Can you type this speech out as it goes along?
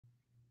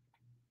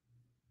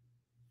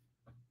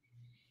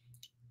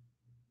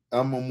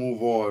I'm gonna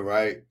move on,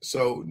 right?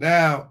 So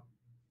now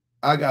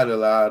I got a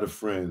lot of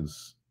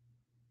friends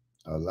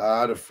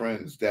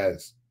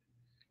that's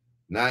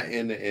not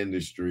in the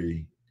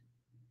industry,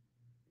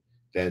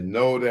 that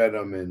know that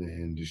I'm in the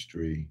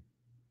industry,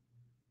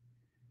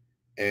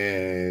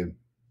 and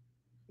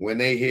when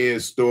they hear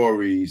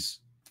stories,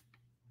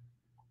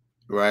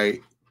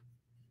 right,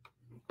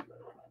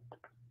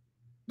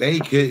 they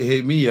could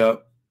hit me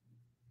up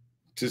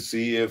to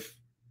see if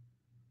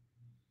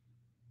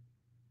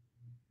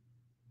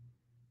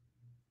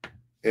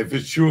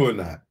it's true or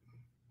not.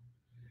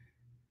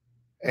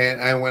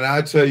 And when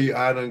I tell you,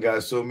 I done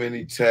got so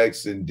many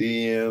texts and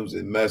DMs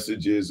and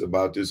messages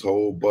about this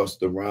whole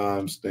Busta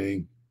Rhymes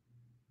thing.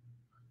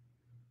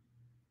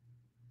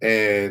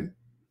 And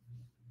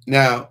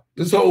now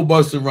this whole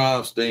Busta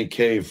Rhymes thing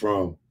came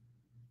from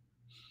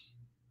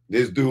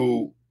this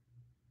dude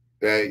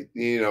that,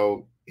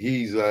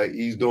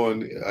 he's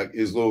doing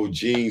his little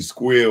Gene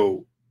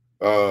Squill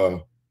uh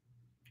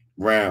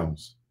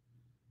rounds,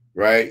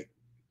 right?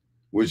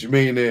 Which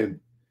meaning,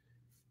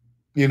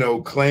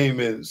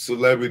 claiming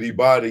celebrity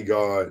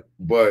bodyguard,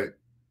 but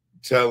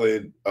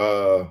telling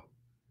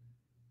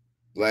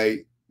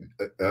like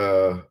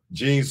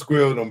Gene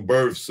Squill them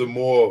birthed some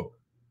more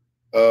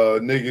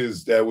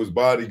niggas that was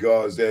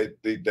bodyguards that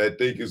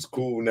think it's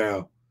cool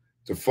now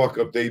to fuck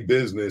up their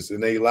business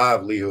and their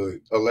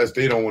livelihood, unless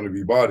they don't want to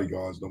be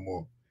bodyguards no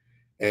more,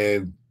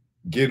 and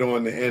get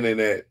on the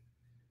internet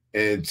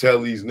and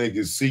tell these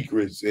niggas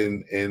secrets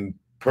and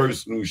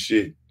personal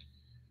shit.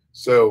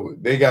 So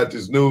they got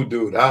this new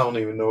dude. I don't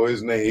even know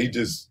his name.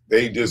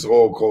 They just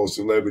all call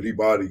celebrity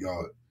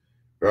bodyguard,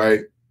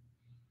 right?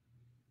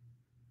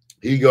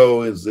 He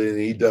goes and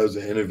he does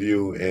an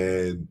interview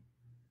and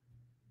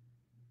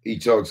he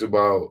talks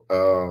about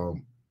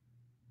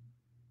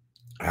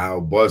how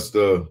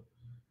Busta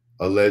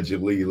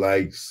allegedly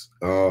likes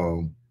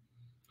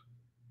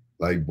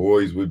like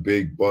boys with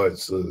big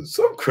butts or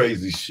some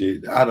crazy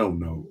shit. I don't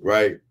know,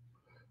 right?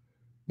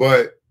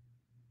 But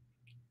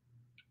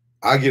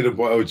I get a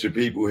bunch of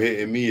people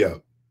hitting me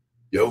up.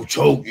 Yo,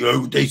 Cho, you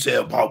heard what they say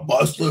about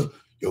Busta?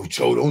 Yo,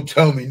 Cho, don't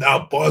tell me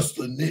not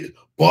Busta.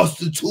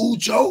 Busta too,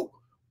 Cho?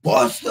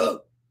 Busta?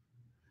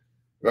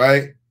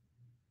 Right?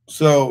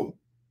 So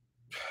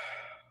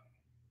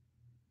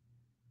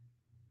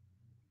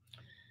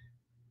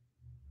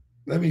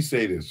let me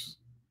say this,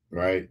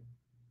 right?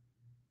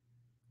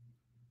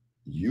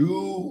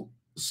 You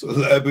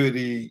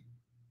celebrity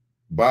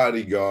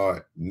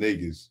bodyguard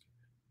niggas,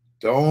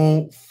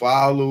 don't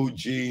follow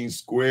Gene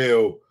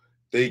Squill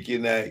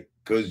thinking that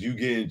because you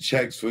getting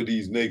checks for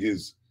these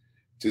niggas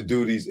to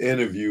do these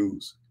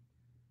interviews,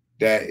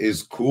 that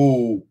is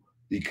cool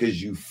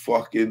because you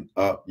fucking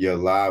up your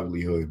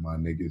livelihood, my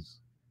niggas.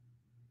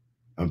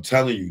 I'm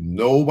telling you,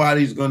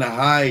 nobody's gonna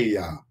hire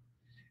y'all.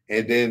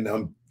 And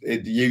then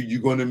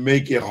you're gonna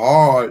make it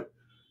hard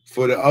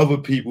for the other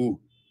people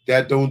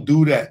that don't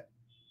do that.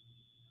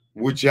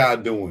 What y'all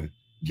doing?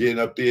 Getting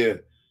up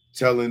there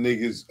telling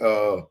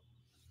niggas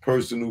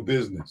personal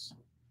business.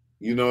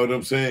 You know what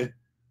I'm saying?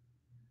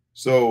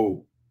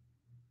 So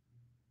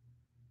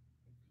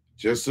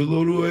just a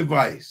little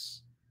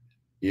advice.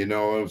 You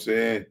know what I'm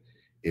saying?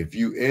 If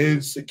you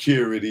in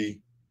security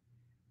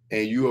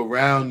and you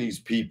around these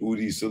people,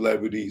 these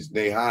celebrities,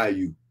 they hire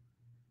you.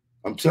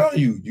 I'm telling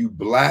you, you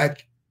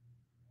black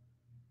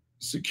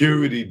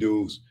security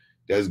dudes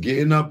that's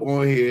getting up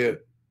on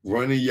here,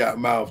 running your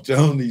mouth,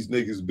 telling these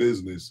niggas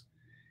business,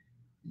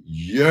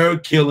 you're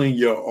killing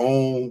your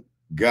own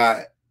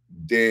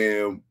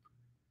goddamn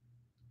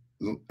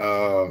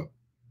uh,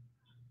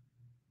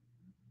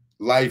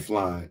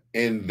 lifeline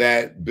in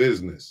that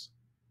business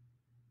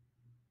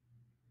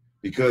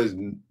because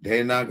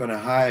they're not going to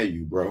hire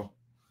you, bro.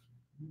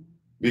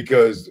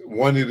 Because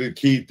one of the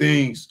key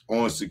things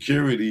on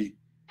security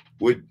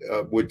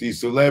with these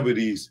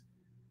celebrities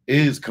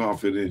is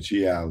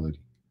confidentiality.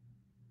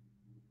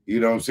 You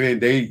know what I'm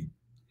saying?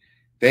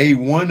 They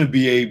want to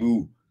be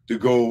able to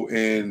go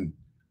and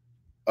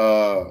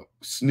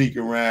sneak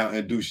around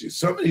and do shit.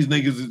 Some of these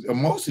niggas,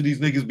 most of these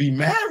niggas be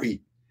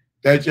married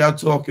that y'all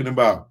talking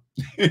about.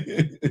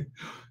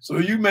 So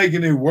you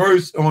making it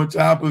worse on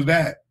top of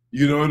that.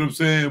 You know what I'm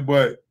saying?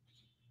 But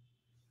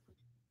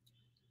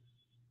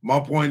my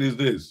point is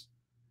this.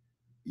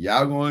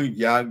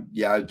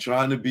 Y'all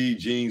trying to be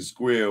Gene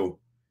Squill,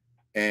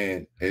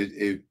 and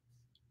if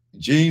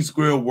Gene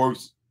Squill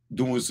works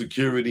doing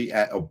security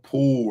at a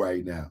pool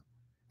right now,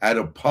 at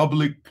a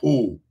public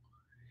pool.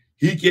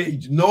 He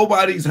can't,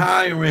 nobody's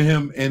hiring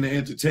him in the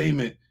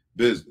entertainment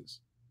business,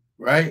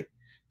 right?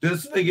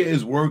 This nigga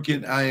is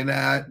working,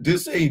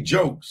 this ain't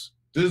jokes.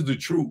 This is the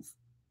truth.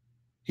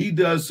 He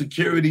does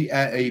security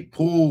at a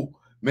pool,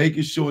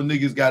 making sure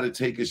niggas got to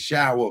take a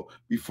shower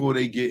before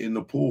they get in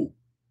the pool.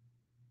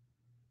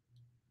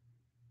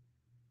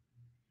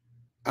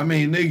 I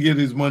mean, nigga get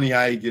his money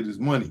how he get his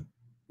money,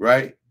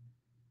 right?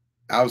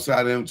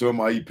 Outside of him talking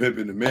about he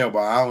pimping the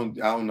mailbox,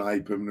 I don't know how he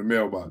pimping the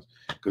mailbox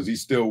because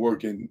he's still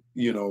working,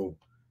 being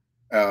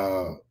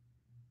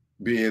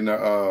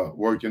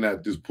working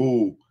at this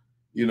pool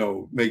you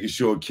know, making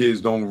sure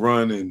kids don't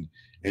run and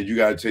you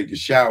got to take a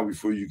shower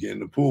before you get in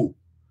the pool.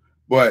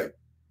 But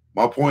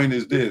my point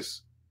is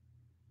this.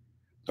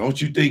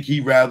 Don't you think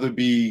he'd rather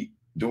be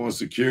doing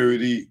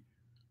security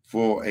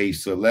for a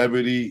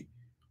celebrity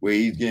where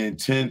he's getting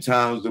 10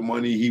 times the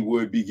money he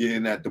would be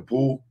getting at the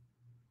pool?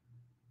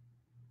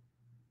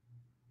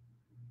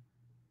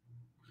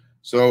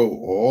 So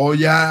all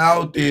y'all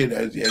out there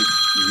that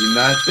you're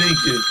not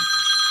thinking.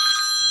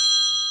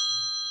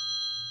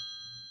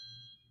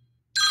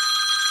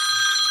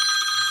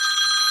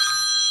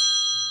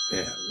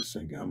 Yeah,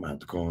 listen, I'm about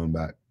to call him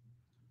back.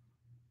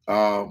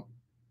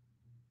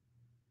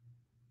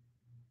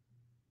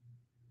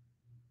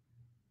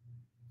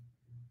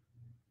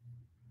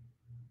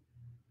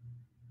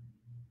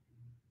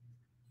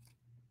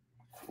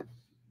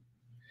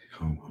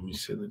 Let me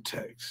send a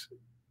text.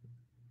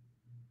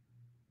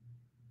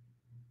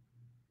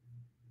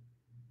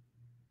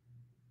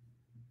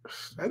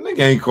 That nigga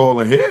ain't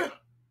calling here.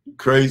 You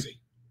crazy.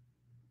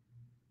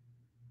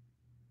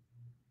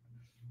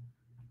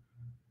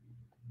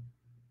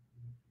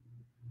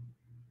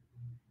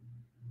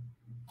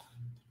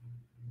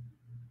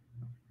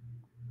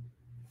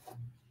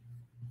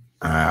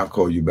 All right, I'll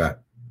call you back.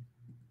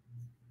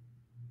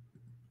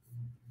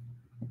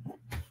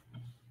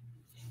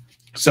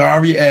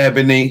 Sorry,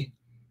 Ebony.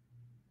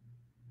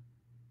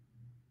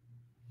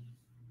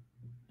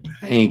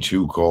 Ain't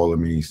you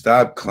calling me?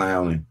 Stop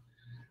clowning.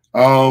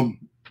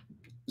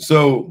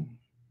 So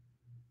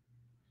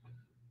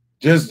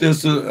just a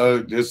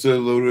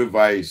little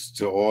advice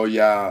to all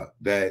y'all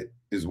that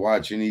is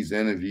watching these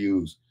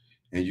interviews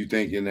and you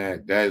thinking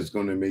that is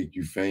going to make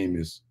you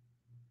famous.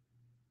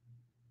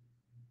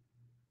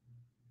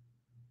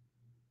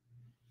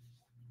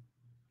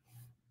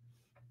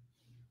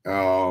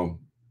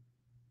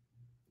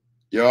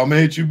 Yo, I'm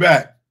gonna hit you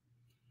back.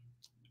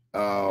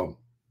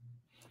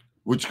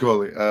 What you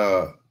call it?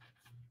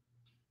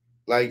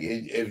 Like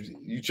if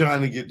you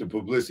trying to get the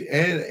publicity,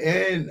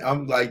 and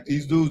I'm like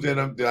these dudes that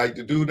I'm like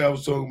the dude that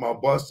was talking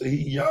about Busta,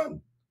 he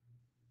young.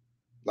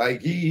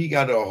 Like he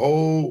got a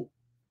whole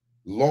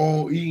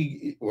long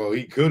he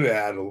could have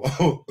had a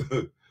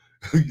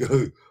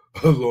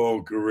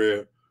long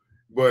career,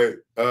 but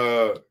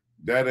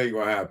that ain't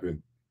gonna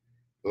happen.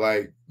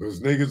 Like those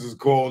niggas is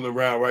calling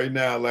around right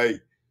now,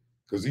 like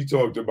because he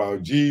talked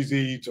about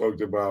Jeezy, he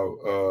talked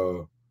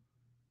about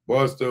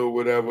Busta or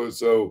whatever.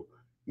 So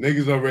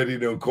niggas already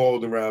done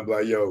called around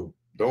like, yo,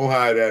 don't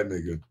hire that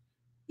nigga.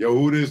 Yo,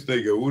 who this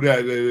nigga? Who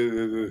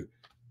that?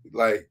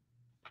 Like,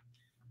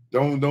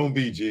 don't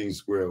be Gene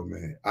Squirrel,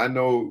 man. I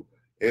know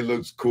it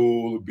looks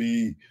cool to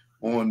be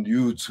on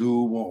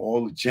YouTube, on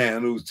all the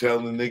channels,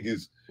 telling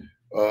niggas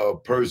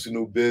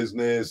personal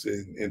business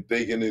and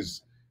thinking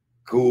it's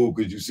cool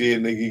because you see a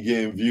nigga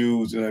getting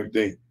views and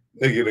everything.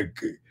 Nigga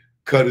to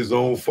cut his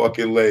own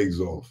fucking legs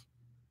off.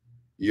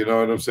 You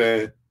know what I'm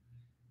saying?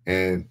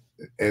 And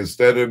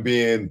instead of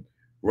being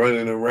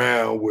running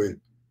around with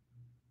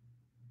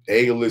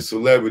A-list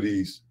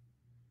celebrities,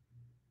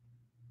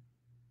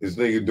 this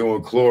nigga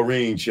doing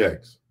chlorine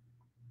checks.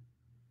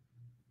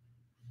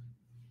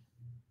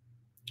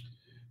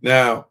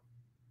 Now,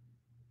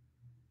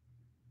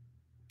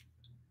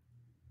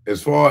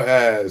 as far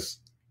as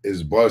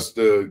is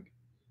Busta,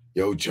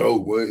 yo,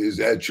 Choke, what is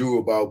that true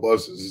about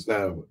Busta's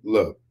style?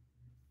 Look,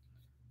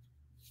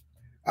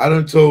 I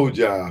done told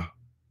y'all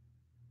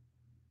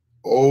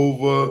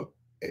over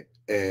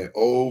and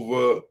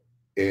over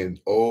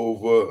and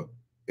over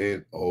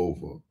and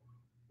over.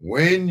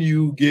 When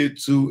you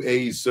get to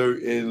a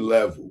certain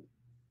level,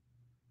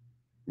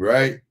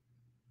 right?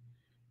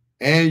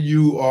 And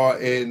you are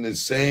in the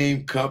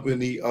same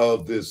company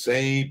of the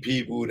same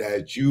people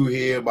that you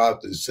hear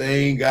about the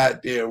same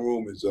goddamn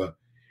rumors of.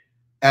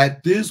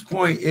 At this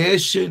point, it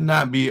should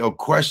not be a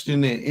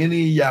question in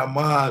any of y'all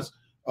minds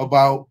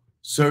about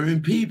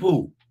certain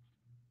people.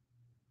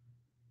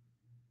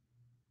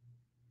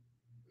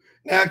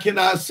 Now, can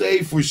I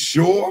say for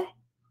sure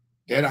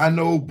that I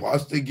know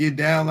Busta get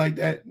down like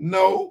that?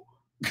 No,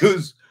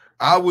 because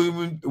I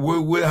wouldn't.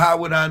 How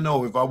would I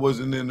know if I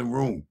wasn't in the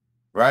room,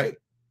 right?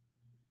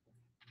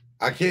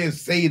 I can't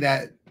say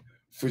that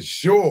for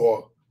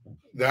sure,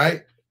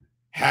 right?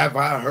 Have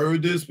I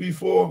heard this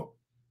before?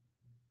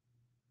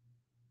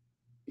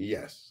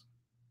 Yes.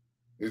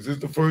 Is this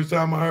the first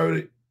time I heard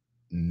it?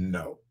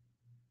 No.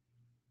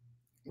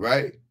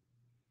 Right?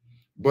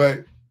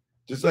 But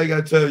just like I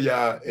tell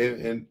y'all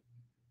in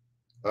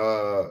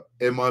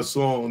my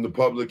song, the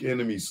Public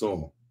Enemy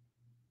song,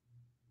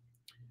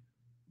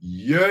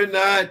 you're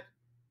not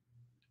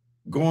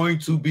going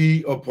to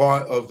be a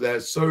part of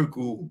that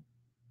circle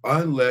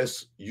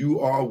unless you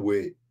are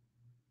with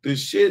the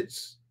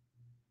shits.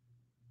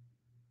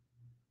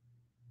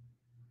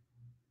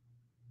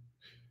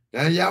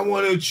 Now y'all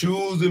want to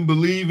choose and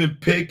believe and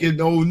pick and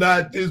oh,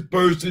 not this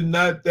person,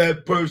 not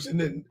that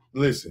person. And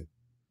listen,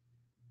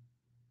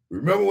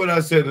 remember what I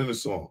said in the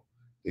song?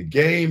 The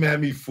game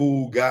had me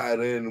fooled, got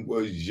in,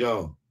 was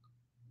young.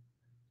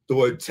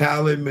 Thought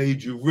talent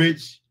made you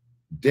rich,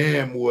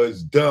 damn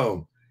was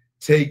dumb.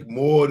 Take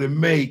more to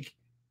make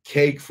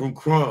cake from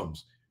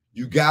crumbs.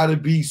 You got to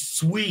be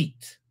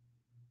sweet.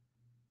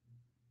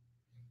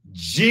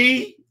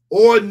 G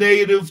or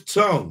native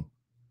tongue,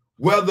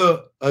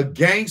 whether a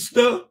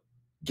gangster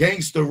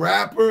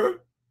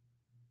rapper,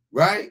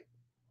 right?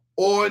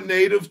 Or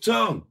native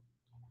tongue.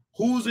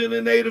 Who's in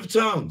the native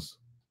tongues?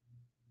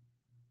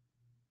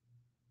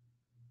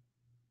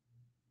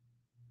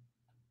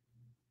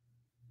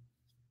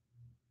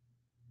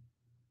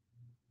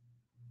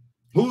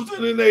 Who's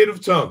in the native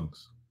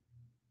tongues?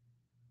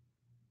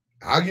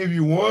 I'll give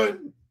you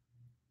one.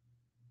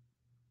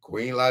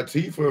 Queen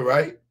Latifah,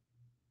 right?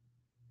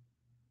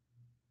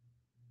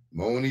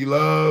 Moni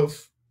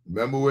Love.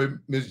 Remember what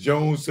Miss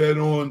Jones said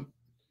on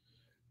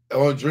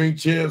Drink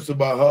Champs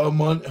about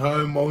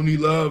her and Moni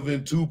Love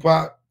and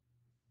Tupac?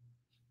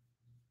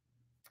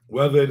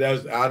 Whether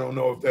that's, I don't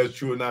know if that's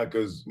true or not,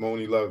 because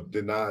Moni Love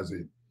denies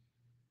it.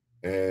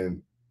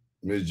 And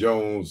Miss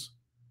Jones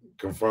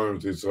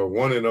confirms it. So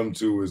one of them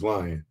two is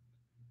lying,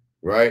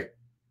 right?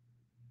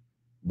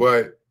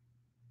 But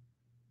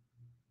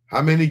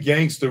how many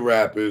gangster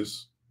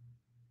rappers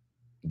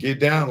get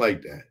down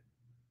like that?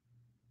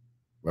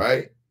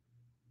 Right?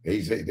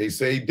 They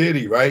say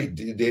Diddy, right?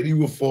 Diddy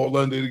will fall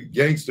under the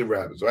gangster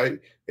rappers, right?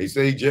 They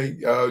say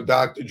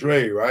Dr.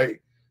 Dre,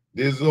 right?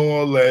 This is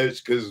all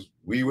alleged because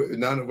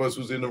none of us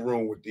was in the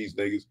room with these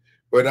niggas,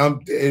 but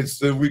it's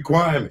the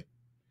requirement,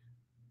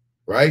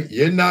 right?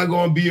 You're not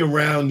gonna be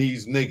around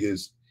these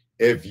niggas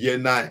if you're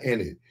not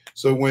in it.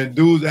 So when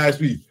dudes ask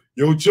me,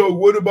 yo, Choke,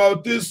 what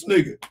about this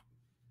nigga?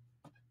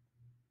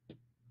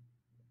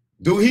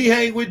 Do he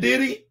hang with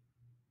Diddy?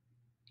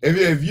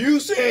 If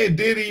you saying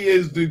Diddy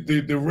is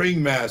the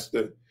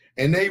ringmaster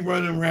and they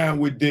running around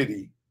with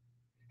Diddy,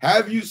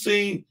 have you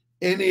seen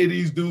any of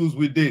these dudes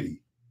with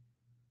Diddy?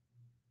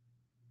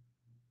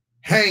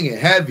 Hanging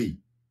heavy.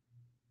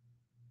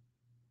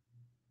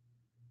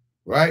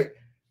 Right?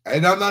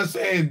 And I'm not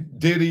saying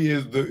Diddy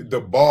is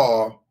the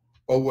bar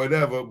or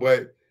whatever,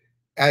 but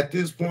at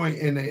this point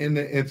in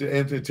the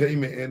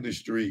entertainment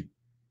industry,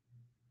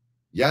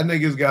 y'all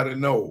niggas got to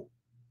know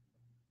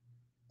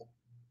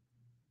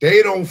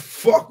they don't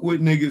fuck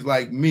with niggas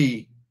like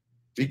me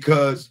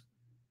because,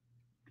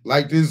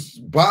 like this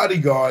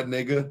Bodyguard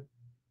nigga,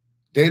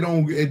 they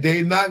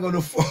not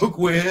gonna fuck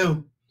with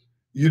him.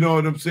 You know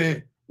what I'm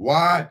saying?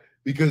 Why?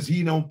 Because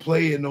he don't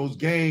play in those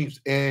games,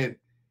 and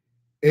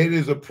it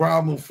is a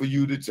problem for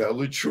you to tell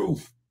the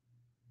truth.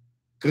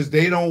 Because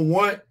they don't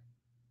want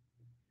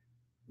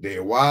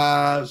their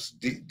wives,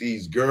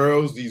 these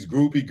girls, these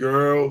groupie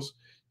girls,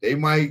 they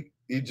might,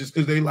 just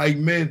because they like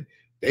men,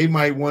 they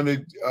might want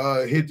to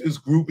hit this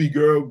groupie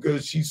girl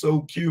because she's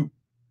so cute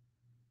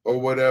or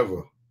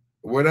whatever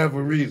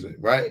reason,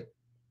 right?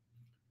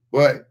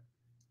 But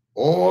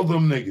all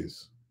them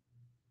niggas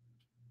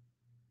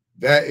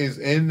that is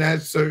in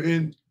that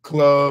certain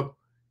club,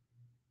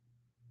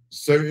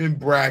 certain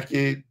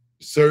bracket,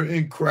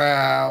 certain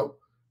crowd,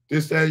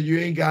 this, that, you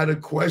ain't got to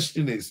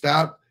question it.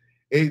 Stop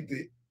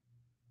it.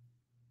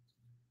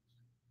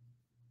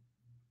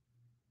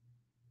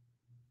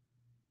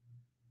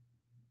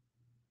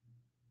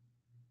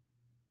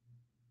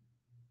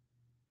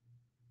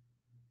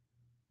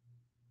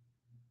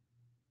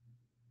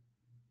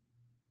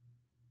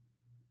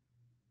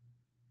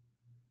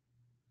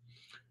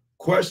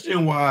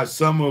 Question why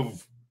some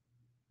of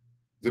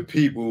the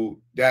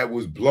people that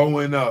was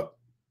blowing up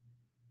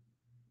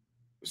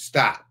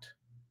stopped,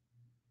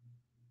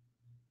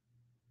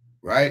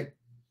 right?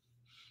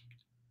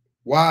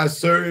 Why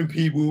certain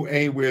people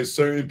ain't where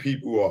certain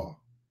people are,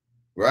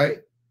 right?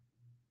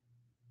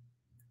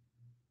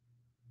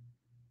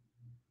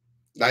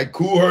 Like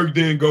Kool Herc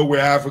didn't go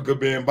where Africa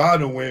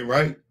Bambaataa went,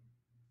 right?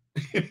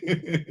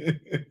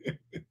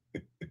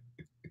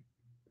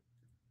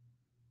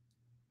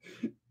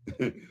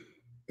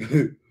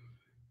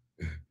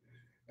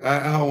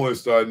 I don't want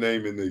to start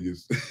naming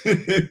niggas.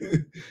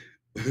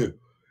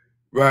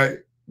 Right?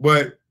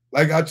 But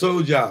like I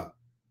told y'all,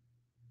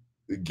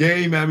 the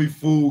game Mammy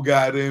Fool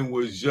got in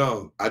was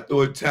young. I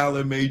thought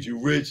talent made you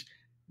rich.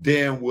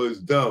 Damn was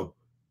dumb.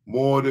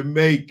 More to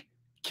make,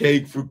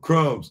 cake for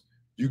crumbs.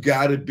 You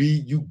got to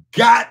be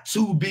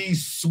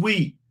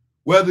sweet,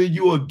 whether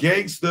you a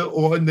gangster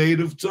or a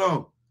native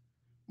tongue.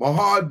 My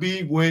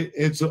heartbeat went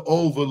into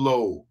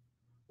overload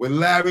when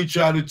Larry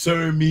tried to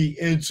turn me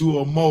into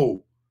a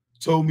mole.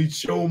 Told me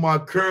show my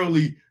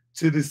curly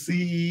to the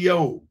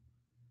CEO.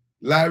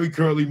 Larry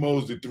Curly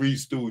Moe's the Three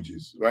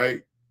Stooges,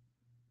 right?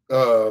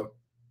 So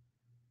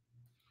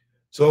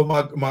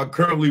my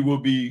curly will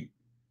be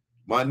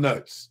my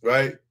nuts,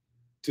 right?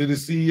 To the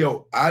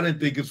CEO. I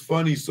didn't think it's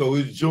funny, so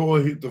his jaw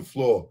hit the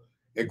floor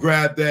and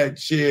grabbed that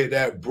chair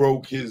that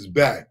broke his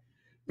back.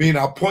 I mean,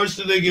 I punched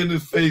the nigga in the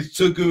face,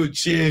 took a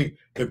chair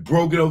and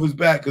broke it over his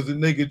back because the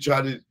nigga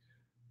tried to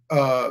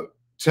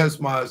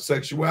test my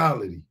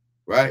sexuality,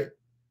 right?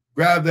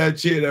 Grabbed that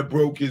chair that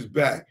broke his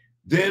back.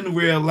 Then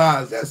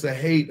realized that's a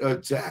hate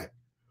attack.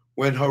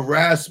 When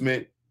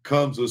harassment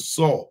comes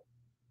assault,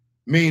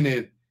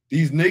 meaning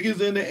these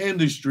niggas in the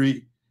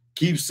industry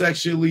keep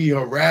sexually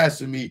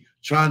harassing me,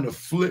 trying to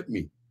flip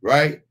me,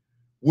 right?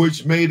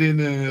 which made it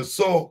an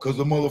assault because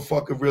the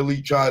motherfucker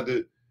really tried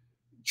to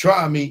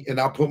try me, and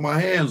I put my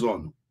hands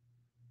on him,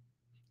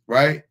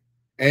 right?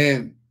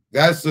 And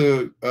that's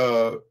a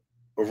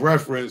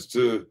reference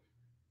to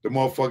the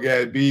motherfucker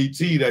at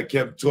BET that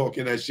kept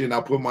talking that shit, and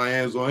I put my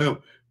hands on him,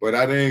 but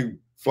I didn't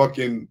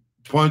fucking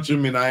punch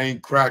him, and I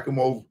ain't crack him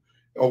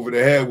over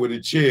the head with a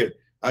chair.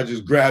 I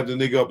just grabbed the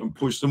nigga up and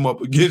pushed him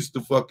up against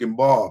the fucking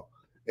bar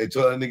and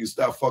told that nigga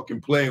stop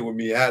fucking playing with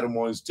me. Had him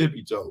on his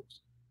tippy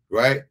toes,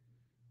 right?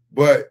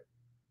 But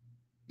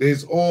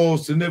there's all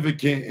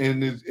significant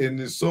in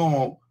this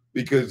song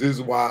because this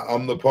is why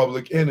I'm the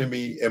public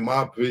enemy in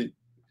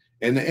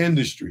the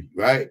industry,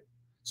 right?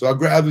 So I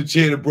grabbed the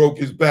chair that broke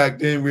his back,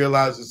 then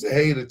realized it's a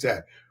hate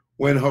attack.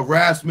 When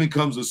harassment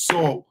comes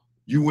assault,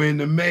 you in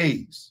the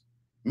maze,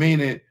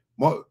 meaning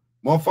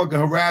motherfucker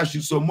harass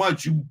you so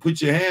much, you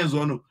put your hands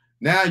on them,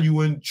 now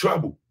you in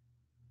trouble.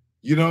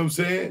 You know what I'm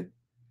saying?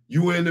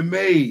 You in the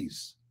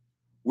maze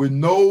with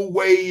no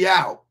way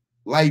out,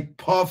 like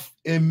Puff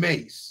and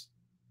Mace,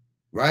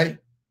 right?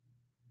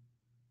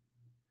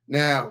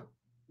 Now,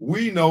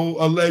 we know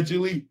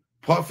allegedly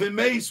Puff and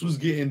Mace was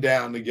getting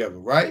down together,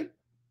 right?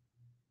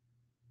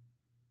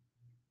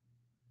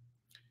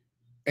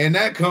 And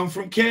that comes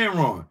from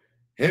Cameron.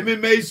 Him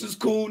and Mace is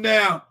cool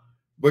now,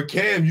 but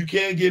Cam, you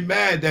can't get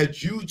mad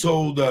that you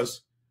told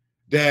us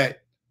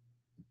that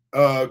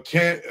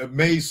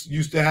Mace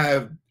used to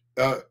have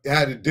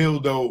had a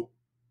dildo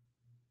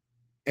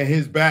in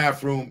his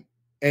bathroom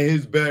and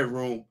his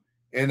bedroom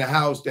in the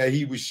house that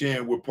he was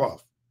sharing with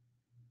Puff.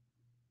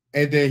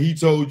 And then he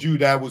told you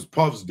that was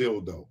Puff's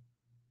dildo.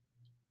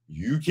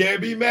 You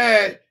can't be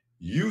mad.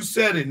 You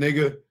said it,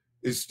 nigga.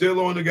 It's still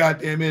on the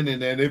goddamn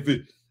internet.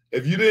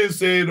 If you didn't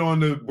say it on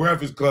the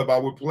Breakfast Club, I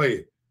would play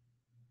it.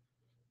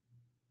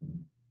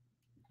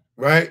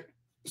 Right?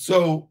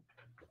 So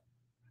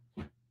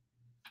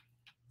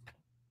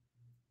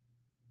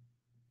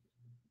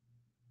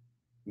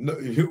no,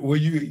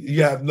 when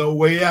you have no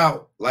way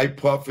out, like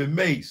Puff and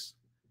Mace.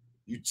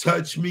 You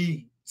touch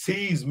me,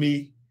 tease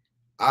me,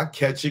 I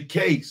catch a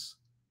case.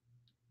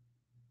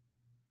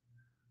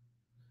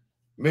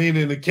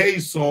 Meaning the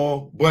case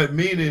song, but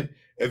meaning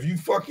if you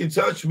fucking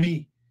touch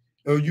me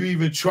or you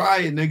even try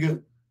it,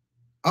 nigga,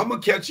 I'm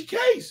gonna catch a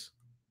case.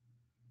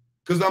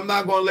 Because I'm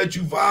not gonna let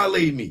you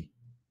violate me.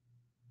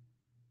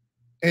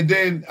 And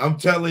then I'm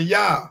telling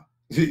y'all,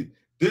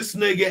 this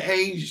nigga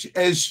ain't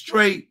as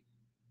straight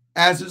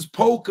as his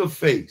poker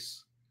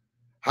face.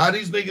 How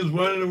these niggas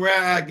running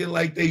around acting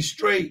like they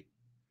straight,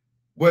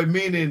 but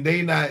meaning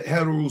they not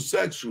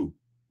heterosexual.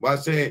 By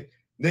saying,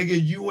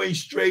 nigga, you ain't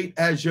straight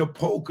as your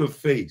poker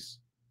face.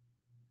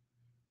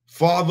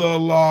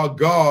 Father-in-law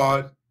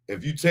God,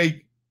 if you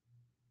take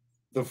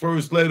the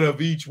first letter of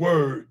each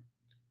word,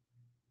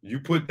 you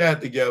put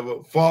that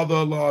together,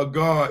 Father-in-law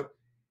God,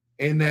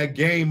 in that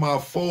game I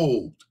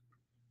fold.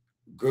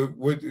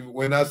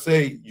 When I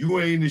say you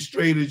ain't as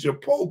straight as your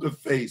poker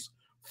face,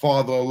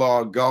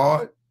 Father-in-law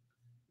God,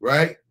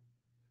 right?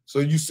 So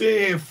you sit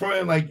here in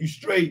front like you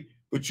straight,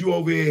 but you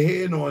over here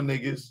hitting on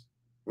niggas,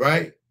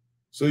 right?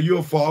 So you're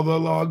a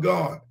Father-in-law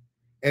God.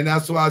 And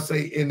that's why I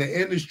say in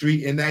the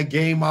industry, in that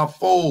game I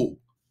fold.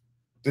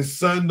 The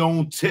sun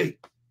don't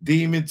tick.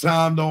 Demon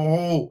time don't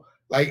hold.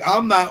 Like,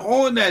 I'm not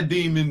on that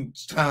demon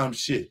time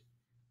shit.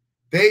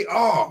 They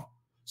are.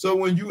 So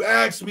when you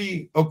ask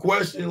me a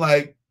question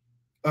like,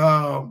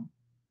 yo,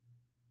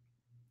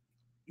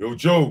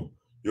 Joe,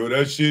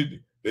 that shit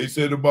they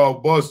said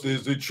about Busta,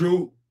 is it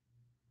true?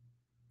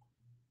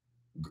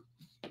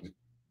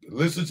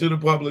 Listen to the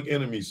Public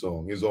Enemy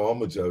song, is all I'm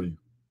going to tell you.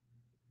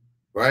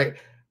 Right?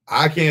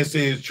 I can't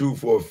say it's true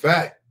for a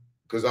fact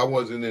because I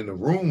wasn't in the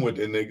room with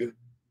the nigga.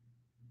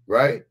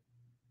 Right?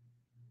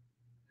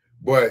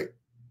 But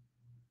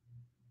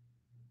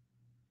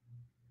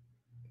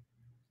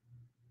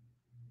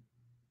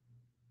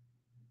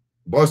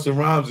Busta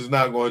Rhymes is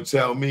not going to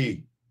tell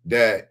me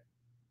that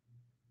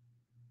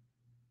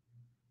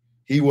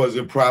he was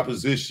in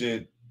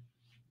proposition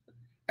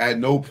at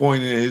no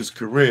point in his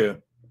career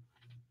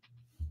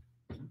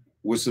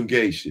with some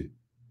gay shit.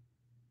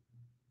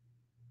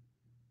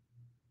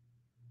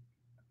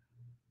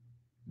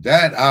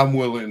 That I'm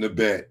willing to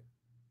bet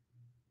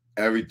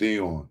everything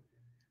on.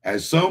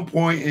 At some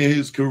point in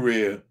his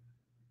career,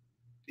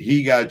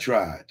 he got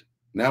tried.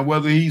 Now,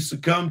 whether he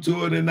succumbed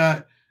to it or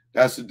not,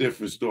 that's a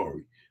different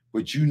story.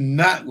 But you're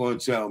not going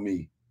to tell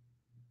me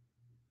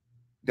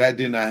that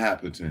did not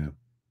happen to him,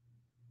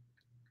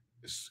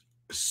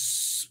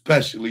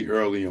 especially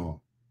early on.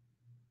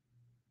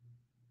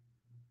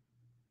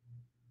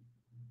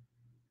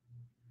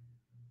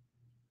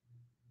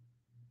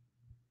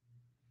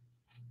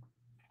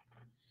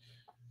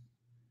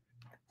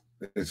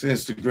 This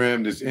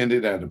Instagram just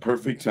ended at the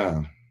perfect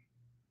time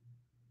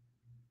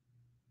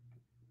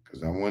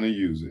because I want to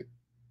use it.